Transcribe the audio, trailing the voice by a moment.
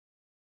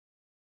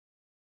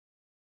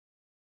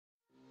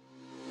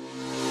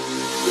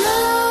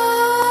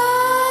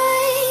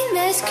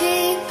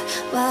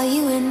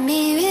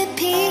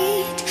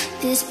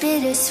This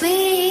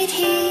bittersweet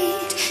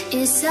heat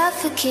is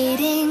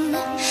suffocating.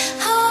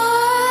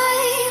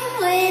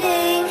 I'm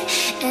waiting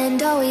and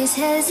always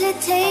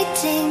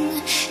hesitating.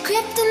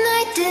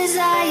 Kryptonite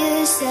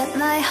desires set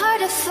my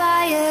heart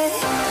afire.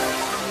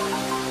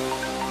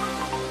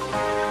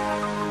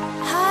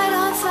 Heart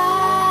on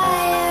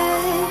fire.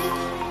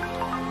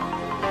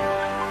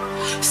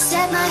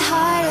 Set my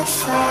heart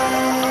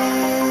afire.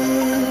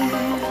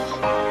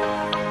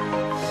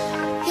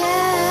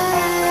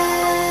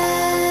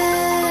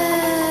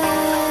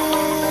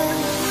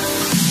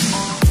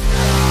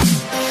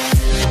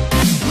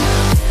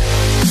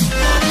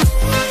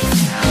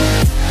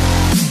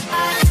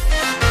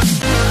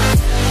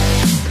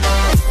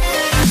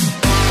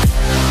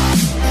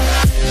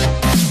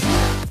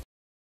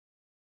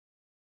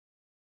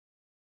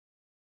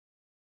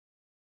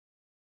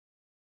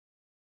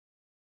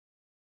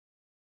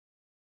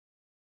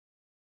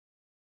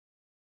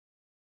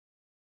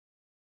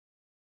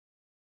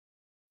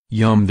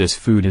 Yum, this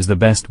food is the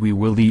best. We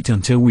will eat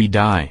until we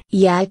die.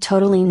 Yeah,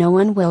 totally, no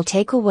one will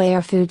take away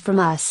our food from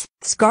us.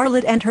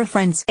 Scarlett and her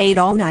friends ate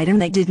all night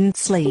and they didn't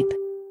sleep.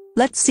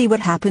 Let's see what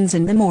happens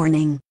in the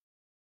morning.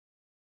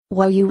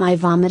 Whoa, my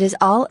vomit is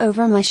all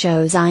over my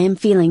shoes. I am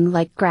feeling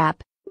like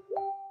crap.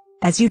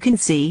 As you can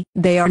see,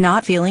 they are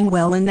not feeling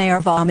well and they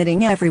are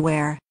vomiting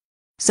everywhere.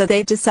 So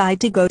they decide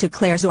to go to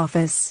Claire's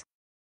office.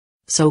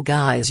 So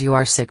guys, you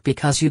are sick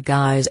because you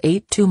guys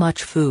ate too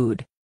much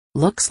food.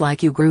 Looks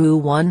like you grew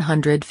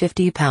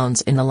 150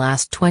 pounds in the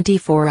last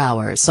 24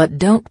 hours. But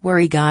don't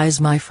worry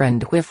guys, my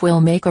friend Whiff will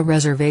make a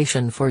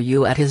reservation for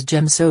you at his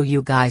gym so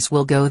you guys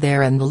will go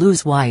there and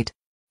lose weight.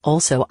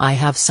 Also, I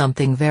have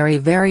something very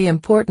very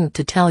important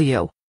to tell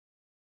you.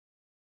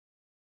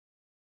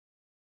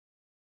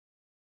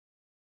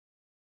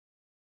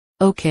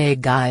 Okay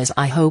guys,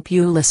 I hope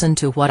you listen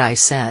to what I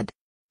said.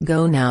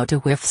 Go now to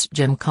Whiff's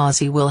gym cause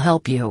he will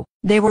help you.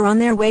 They were on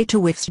their way to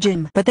Whiff's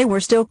gym but they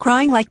were still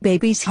crying like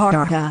babies.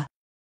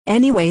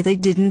 Anyway, they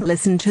didn't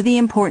listen to the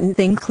important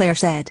thing Claire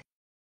said.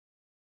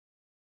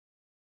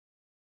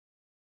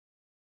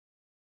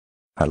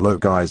 Hello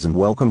guys and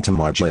welcome to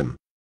my gym.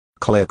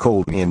 Claire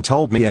called me and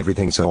told me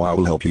everything so I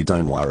will help you,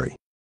 don't worry.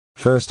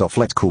 First off,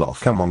 let's cool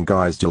off. Come on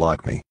guys, do you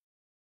like me?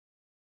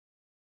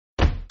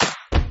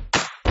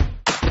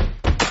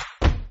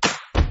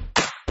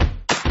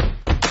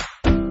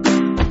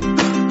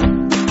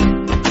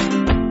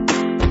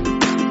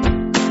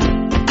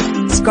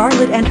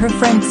 Scarlett and her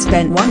friends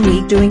spent 1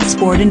 week doing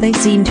sport and they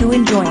seemed to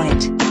enjoy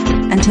it.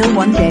 Until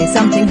one day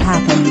something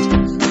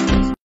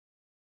happened.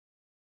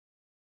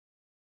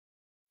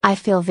 I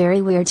feel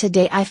very weird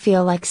today. I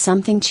feel like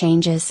something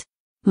changes.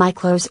 My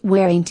clothes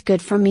weren't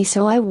good for me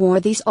so I wore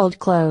these old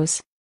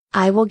clothes.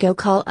 I will go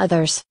call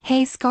others.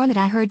 Hey Scarlett,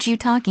 I heard you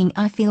talking.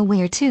 I feel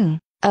weird too.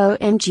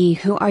 OMG,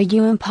 who are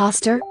you,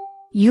 imposter?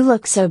 You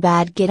look so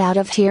bad. Get out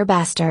of here,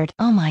 bastard.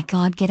 Oh my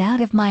god, get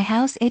out of my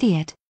house,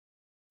 idiot.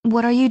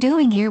 What are you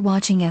doing here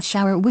watching us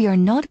shower? We are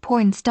not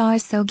porn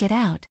stars, so get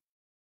out.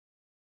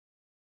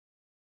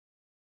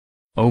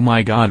 Oh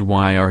my god,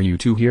 why are you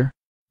two here?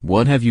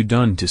 What have you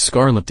done to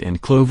Scarlett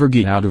and Clover?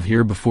 Get out of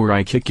here before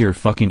I kick your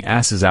fucking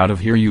asses out of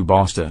here, you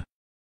basta.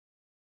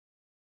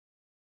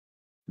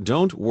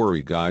 Don't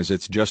worry guys,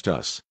 it's just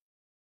us.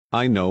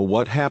 I know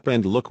what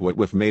happened. Look what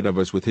Whiff made of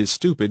us with his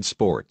stupid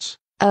sports.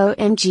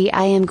 OMG,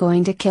 I am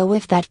going to kill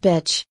with that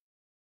bitch.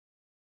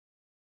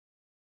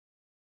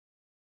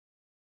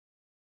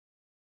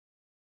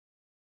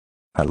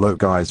 Hello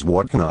guys,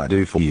 what can I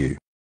do for you?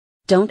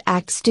 Don't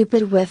act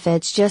stupid, Whiff.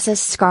 It's just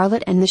us,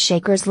 Scarlett and the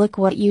Shakers. Look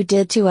what you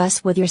did to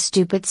us with your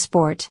stupid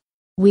sport.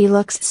 We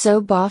looks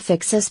so bad.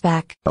 Fix us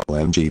back.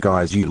 OMG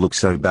guys, you look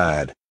so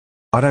bad.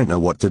 I don't know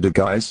what to do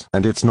guys,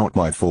 and it's not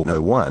my fault. No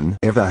one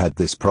ever had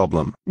this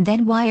problem.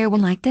 Then why are we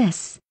like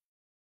this?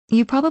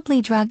 You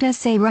probably drugged us,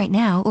 say right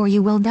now, or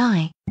you will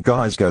die.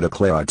 Guys, go to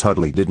Claire. I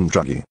totally didn't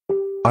drug you.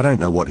 I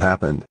don't know what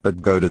happened,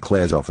 but go to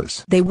Claire's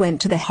office. They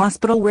went to the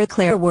hospital where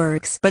Claire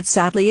works, but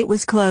sadly it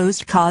was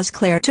closed cause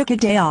Claire took a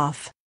day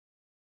off.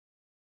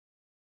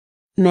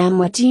 Ma'am,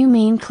 what do you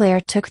mean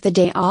Claire took the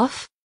day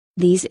off?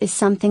 These is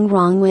something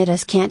wrong with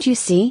us, can't you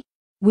see?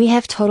 We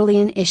have totally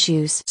an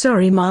issues.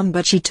 Sorry mom,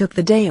 but she took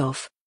the day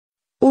off.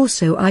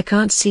 Also, I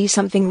can't see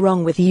something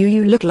wrong with you.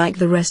 You look like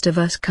the rest of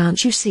us,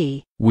 can't you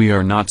see? We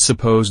are not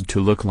supposed to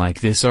look like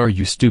this, are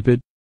you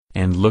stupid?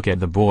 And look at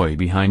the boy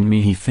behind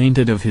me, he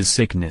fainted of his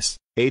sickness.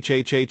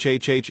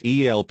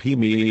 HHHHHHELP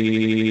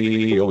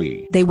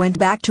me. They went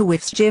back to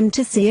Whiff's gym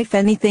to see if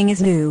anything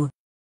is new.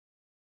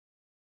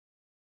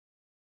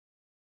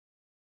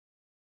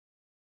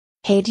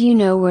 Hey, do you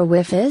know where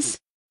Whiff is?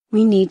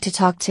 We need to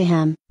talk to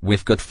him.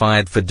 Whiff got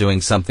fired for doing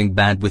something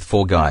bad with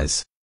 4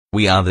 guys.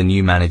 We are the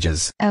new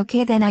managers.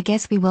 Okay, then I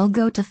guess we will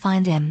go to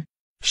find him.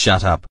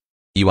 Shut up.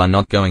 You are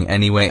not going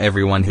anywhere.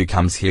 Everyone who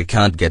comes here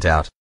can't get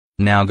out.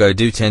 Now go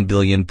do 10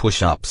 billion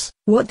push-ups.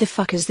 What the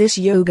fuck is this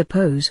yoga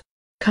pose?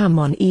 Come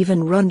on, even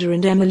Rhonda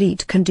and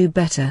Emilite can do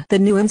better. The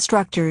new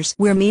instructors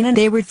were mean and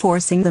they were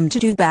forcing them to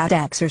do bad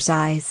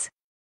exercise.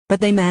 But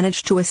they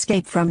managed to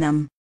escape from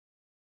them.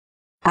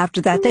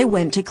 After that they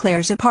went to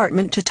Claire's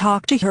apartment to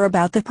talk to her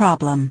about the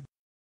problem.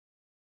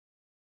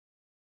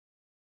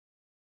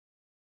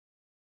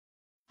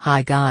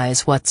 Hi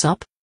guys, what's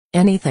up?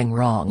 Anything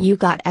wrong? You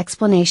got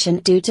explanation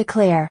due to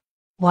Claire.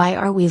 Why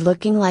are we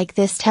looking like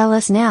this? Tell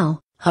us now.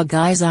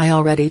 Guys, I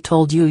already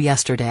told you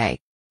yesterday.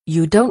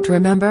 You don't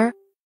remember?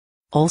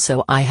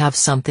 Also, I have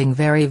something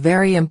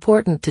very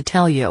important to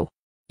tell you.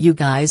 You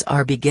guys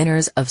are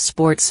beginners of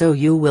sports, so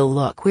you will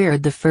look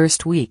weird the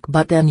first week,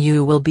 but then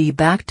you will be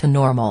back to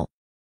normal.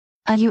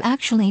 You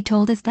actually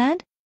told us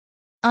that?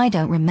 I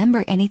don't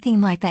remember anything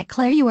like that,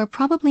 Claire. You are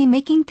probably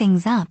making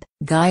things up.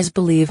 Guys,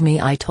 believe me,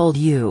 I told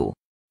you.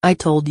 I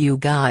told you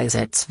guys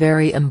it's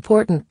very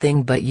important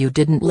thing, but you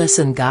didn't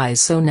listen guys,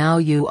 so now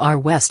you are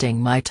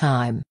wasting my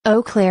time.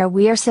 Oh Claire,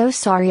 we are so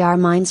sorry, our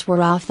minds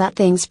were off that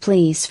things,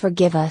 please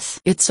forgive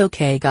us. It's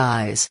okay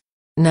guys.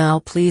 Now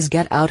please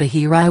get out of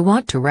here, I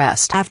want to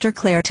rest. After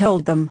Claire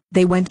told them,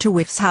 they went to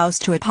Whiff's house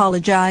to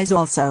apologize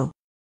also.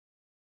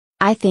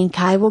 I think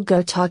I will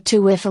go talk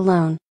to Whiff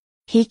alone.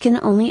 He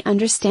can only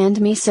understand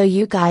me, so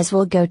you guys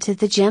will go to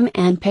the gym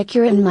and pick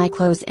your and my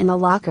clothes in the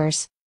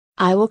lockers.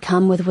 I will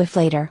come with Whiff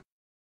later.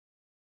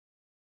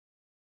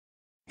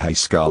 Hey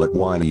Scarlett,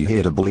 why are you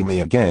here to bully me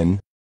again?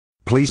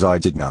 Please, I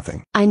did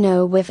nothing. I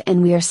know Whiff,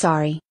 and we are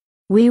sorry.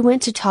 We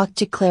went to talk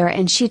to Claire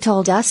and she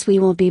told us we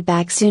will be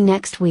back soon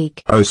next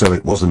week. Oh, so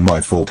it wasn't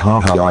my fault,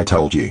 haha, I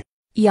told you.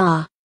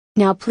 Yeah.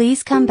 Now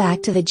please come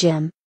back to the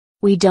gym.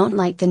 We don't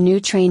like the new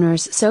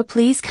trainers, so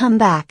please come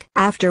back.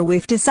 After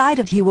Whiff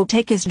decided he will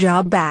take his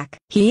job back,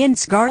 he and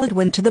Scarlett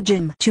went to the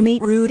gym to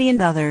meet Rudy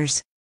and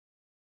others.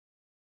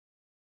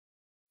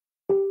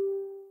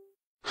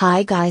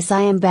 Hi guys,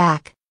 I am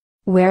back.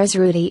 Where is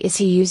Rudy? Is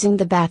he using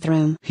the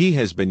bathroom? He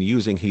has been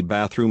using the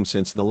bathroom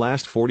since the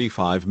last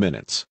 45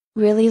 minutes.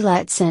 Really?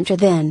 Let's enter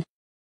then.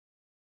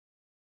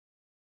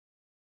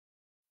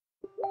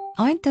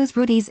 Aren't those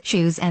Rudy's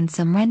shoes and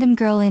some random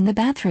girl in the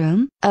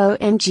bathroom?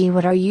 OMG,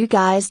 what are you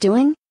guys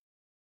doing?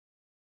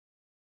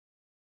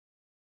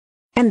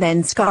 And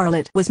then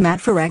Scarlett was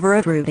mad forever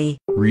at Rudy.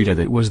 Rita,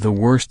 that was the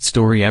worst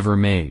story ever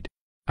made.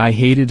 I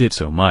hated it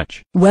so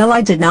much. Well,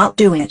 I did not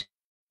do it.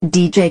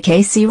 DJ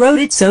Casey wrote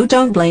it, so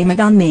don't blame it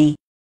on me.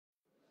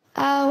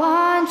 I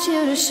want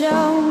you to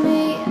show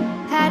me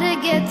how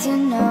to get to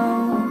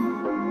know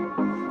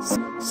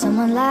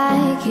someone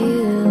like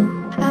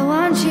you. I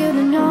want you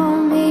to know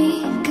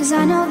me, 'cause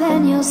I know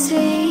then you'll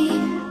see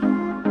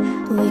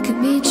we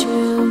could be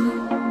true.